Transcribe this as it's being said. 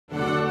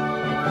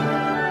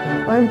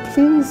I'm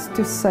pleased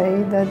to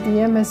say that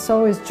the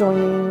MSO is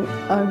joining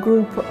a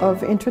group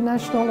of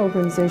international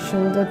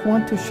organizations that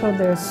want to show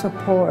their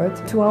support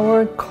to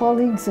our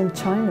colleagues in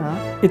China.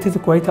 It is a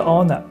great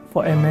honor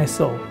for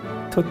MSO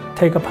to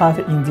take part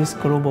in this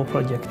global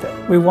project.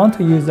 We want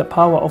to use the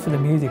power of the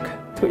music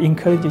to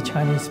encourage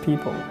Chinese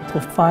people to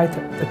fight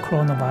the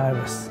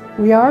coronavirus.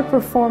 We are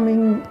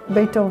performing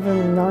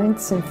Beethoven's Ninth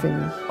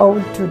Symphony,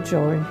 Ode to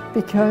Joy,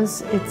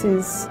 because it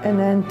is an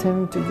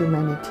anthem to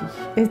humanity.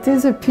 It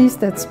is a piece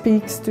that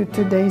speaks to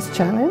today's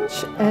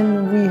challenge,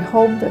 and we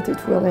hope that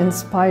it will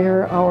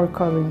inspire our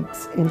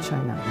colleagues in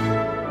China.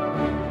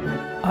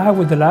 I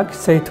would like to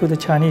say to the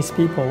Chinese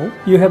people,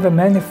 you have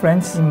many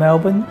friends in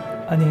Melbourne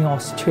and in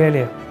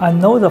Australia. I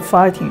know the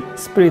fighting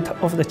spirit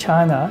of the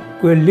China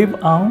will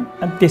live on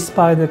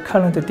despite the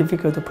current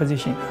difficult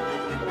position.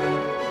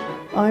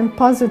 I'm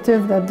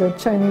positive that the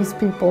Chinese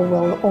people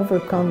will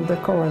overcome the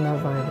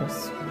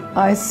coronavirus.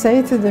 I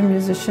say to the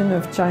musicians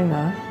of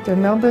China, the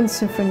Melbourne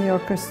Symphony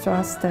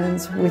Orchestra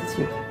stands with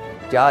you.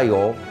 加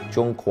油，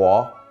中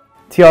国！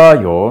加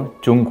油，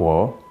中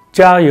国！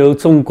加油，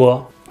中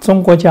国！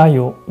中国加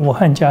油，武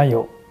汉加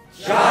油！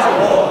加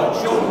油，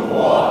中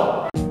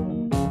国！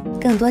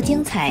更多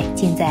精彩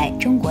尽在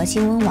中国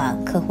新闻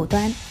网客户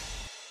端。